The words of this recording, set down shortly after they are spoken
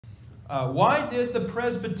Why did the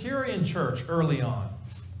Presbyterian Church early on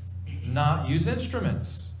not use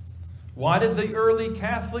instruments? Why did the early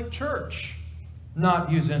Catholic Church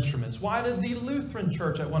not use instruments? Why did the Lutheran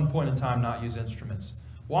Church at one point in time not use instruments?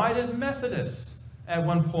 Why did Methodists at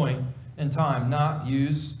one point in time not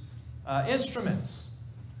use instruments?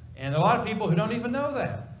 And a lot of people who don't even know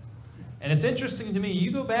that. And it's interesting to me,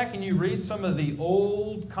 you go back and you read some of the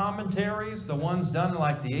old commentaries, the ones done in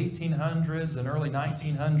like the 1800s and early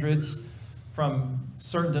 1900s from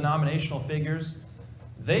certain denominational figures,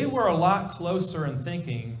 they were a lot closer in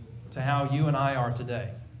thinking to how you and I are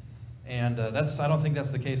today. And I don't think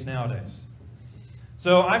that's the case nowadays.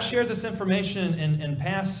 So I've shared this information in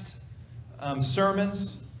past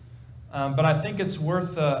sermons, but I think it's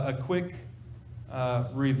worth a quick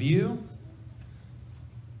review.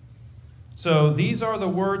 So these are the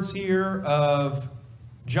words here of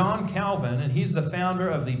John Calvin, and he's the founder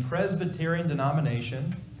of the Presbyterian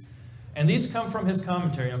denomination. And these come from his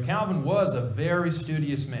commentary. You know, Calvin was a very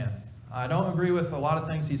studious man. I don't agree with a lot of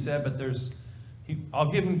things he said, but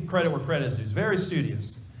I'll give him credit where credit is due. He's very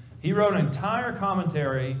studious. He wrote an entire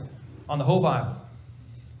commentary on the whole Bible,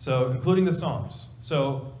 so including the Psalms.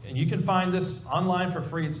 So, and you can find this online for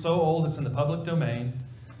free. It's so old, it's in the public domain,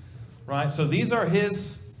 right? So these are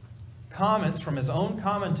his comments from his own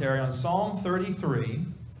commentary on Psalm 33,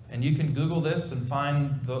 and you can Google this and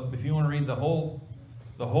find if you want to read the whole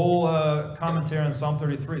commentary on Psalm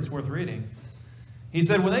 33. It's worth reading. He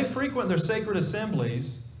said, when they frequent their sacred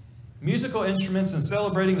assemblies, musical instruments and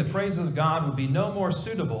celebrating the praises of God would be no more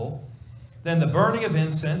suitable than the burning of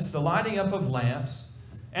incense, the lighting up of lamps,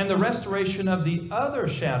 and the restoration of the other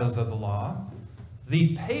shadows of the law.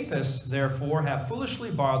 The papists, therefore, have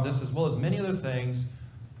foolishly borrowed this as well as many other things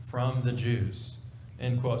from the Jews.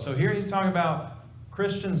 End quote. So here he's talking about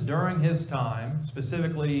Christians during his time,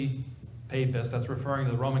 specifically papists, that's referring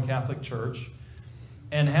to the Roman Catholic Church,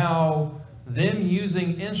 and how them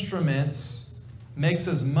using instruments makes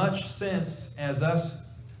as much sense as us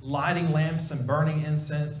lighting lamps and burning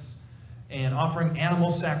incense and offering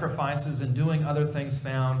animal sacrifices and doing other things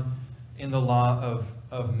found in the law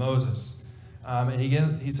of Moses. And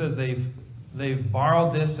he says they've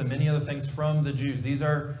borrowed this and many other things from the Jews. These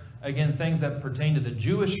are, again, things that pertain to the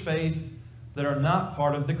Jewish faith that are not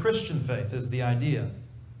part of the Christian faith, is the idea.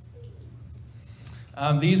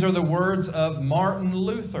 These are the words of Martin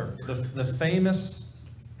Luther, the famous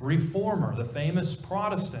reformer, the famous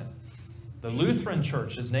Protestant. The Lutheran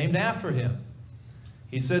Church is named after him.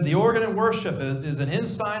 He said, the organ in worship is an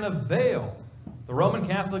ensign of Baal. The Roman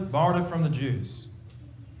Catholic borrowed it from the Jews.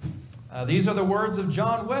 These are the words of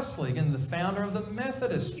John Wesley, again, the founder of the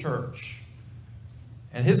Methodist Church.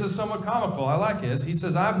 And his is somewhat comical. I like his. He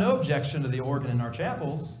says, I have no objection to the organ in our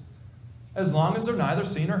chapels as long as they're neither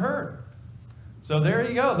seen or heard. So there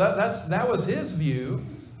you go. That was his view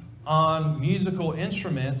on musical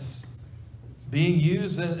instruments being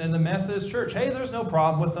used in the Methodist Church. Hey, there's no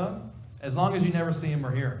problem with them as long as you never see them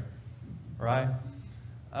or hear them. Right?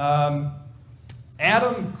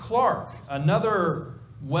 Adam Clark, another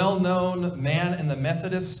well-known man in the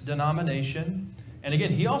Methodist denomination. And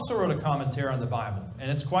again, he also wrote a commentary on the Bible.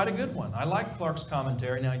 And it's quite a good one. I like Clark's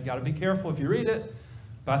commentary. Now, you've got to be careful if you read it.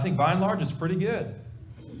 But I think by and large, it's pretty good.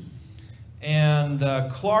 And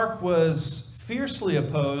Clark was fiercely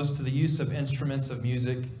opposed to the use of instruments of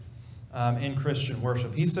music in Christian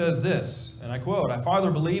worship. He says this, and I quote, I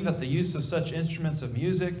farther believe that the use of such instruments of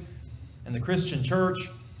music in the Christian church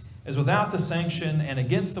is without the sanction and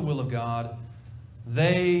against the will of God.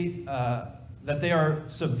 That they are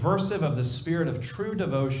subversive of the spirit of true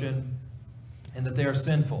devotion and that they are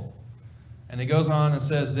sinful. And he goes on and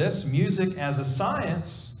says this, music as a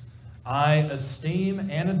science I esteem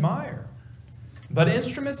and admire. But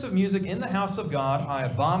instruments of music in the house of God I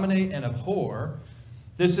abominate and abhor.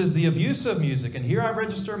 This is the abuse of music. And here I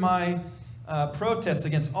register my protest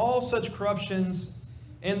against all such corruptions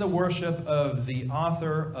in the worship of the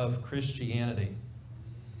author of Christianity.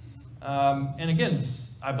 And again,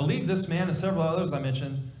 I believe this man and several others I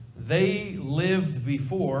mentioned, they lived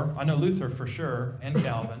before, I know Luther for sure, and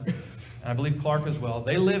Calvin, and I believe Clark as well,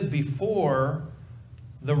 they lived before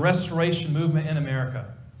the Restoration movement in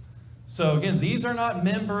America. So again, these are not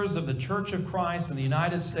members of the Church of Christ in the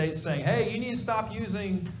United States saying, hey, you need to stop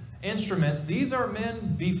using instruments. These are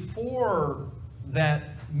men before that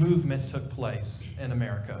movement took place in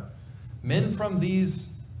America. Men from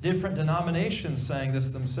these different denominations saying this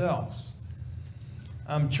themselves.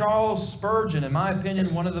 Charles Spurgeon, in my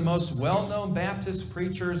opinion, one of the most well-known Baptist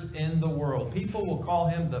preachers in the world. People will call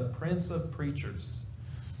him the Prince of Preachers,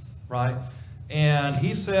 right? And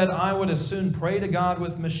he said, I would as soon pray to God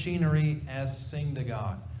with machinery as sing to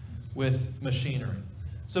God. with machinery.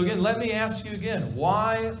 So again, let me ask you again,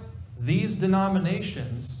 why these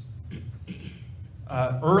denominations,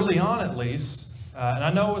 early on at least, and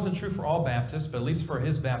I know it wasn't true for all Baptists, but at least for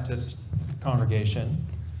his Baptist congregation,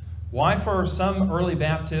 why for some early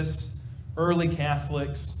Baptists, early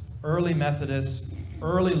Catholics, early Methodists,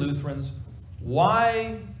 early Lutherans,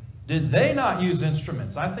 why did they not use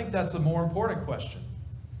instruments? I think that's a more important question.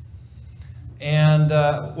 And,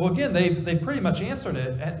 well, again, they've pretty much answered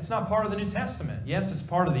it. It's not part of the New Testament. Yes, it's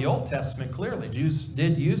part of the Old Testament, clearly. Jews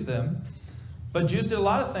did use them. But Jews did a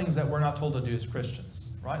lot of things that we're not told to do as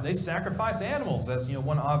Christians, right? They sacrificed animals. That's,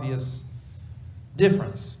 one obvious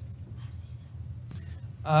difference.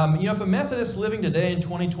 If a Methodist living today in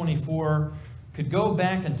 2024 could go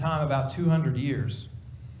back in time about 200 years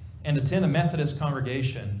and attend a Methodist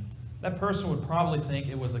congregation, that person would probably think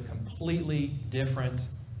it was a completely different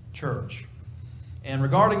church. And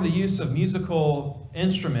regarding the use of musical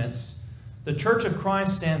instruments, the Church of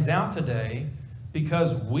Christ stands out today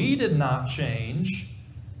because we did not change.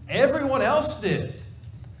 Everyone else did.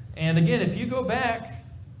 And again, if you go back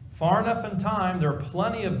far enough in time, there are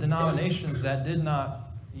plenty of denominations that did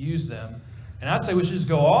not use them. And I'd say we should just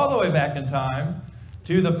go all the way back in time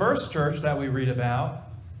to the first church that we read about.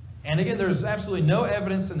 And again, there's absolutely no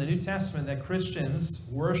evidence in the New Testament that Christians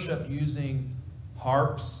worship using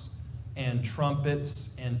harps and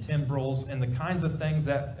trumpets and timbrels and the kinds of things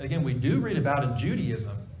that, again, we do read about in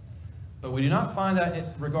Judaism, but we do not find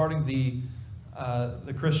that regarding the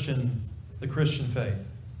Christian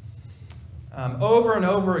faith. Over and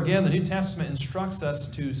over again, the New Testament instructs us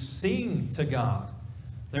to sing to God.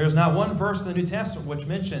 There is not one verse in the New Testament which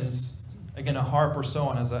mentions, again, a harp or so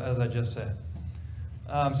on, as I just said.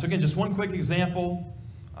 So again, just one quick example.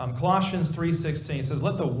 Colossians 3:16 says,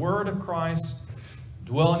 "Let the word of Christ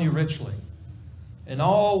dwell in you richly, in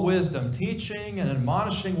all wisdom, teaching and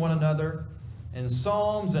admonishing one another in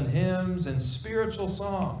psalms and hymns and spiritual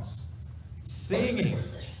songs, singing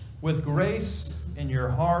with grace in your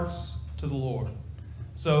hearts to the Lord."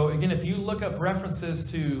 So again, if you look up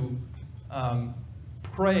references to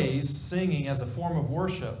praise, singing as a form of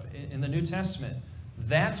worship in the New Testament,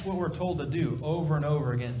 that's what we're told to do over and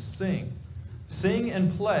over again. Sing. Sing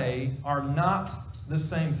and play are not the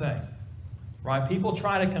same thing. Right? People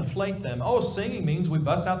try to conflate them. Oh, singing means we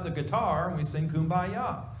bust out the guitar and we sing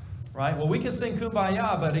Kumbaya. Right? Well, we can sing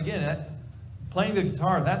Kumbaya, but again, playing the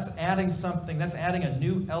guitar, that's adding something, that's adding a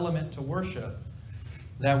new element to worship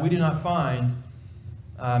that we do not find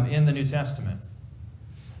in the New Testament.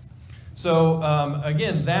 So,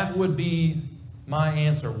 again, that would be my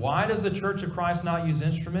answer. Why does the Church of Christ not use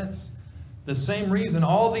instruments? The same reason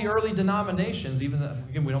all the early denominations, even though,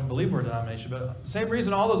 again, we don't believe we're a denomination, but the same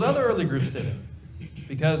reason all those other early groups did it.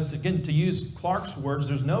 Because, again, to use Clark's words,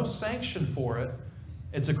 there's no sanction for it.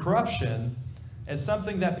 It's a corruption. It's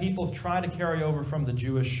something that people have tried to carry over from the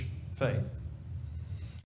Jewish faith.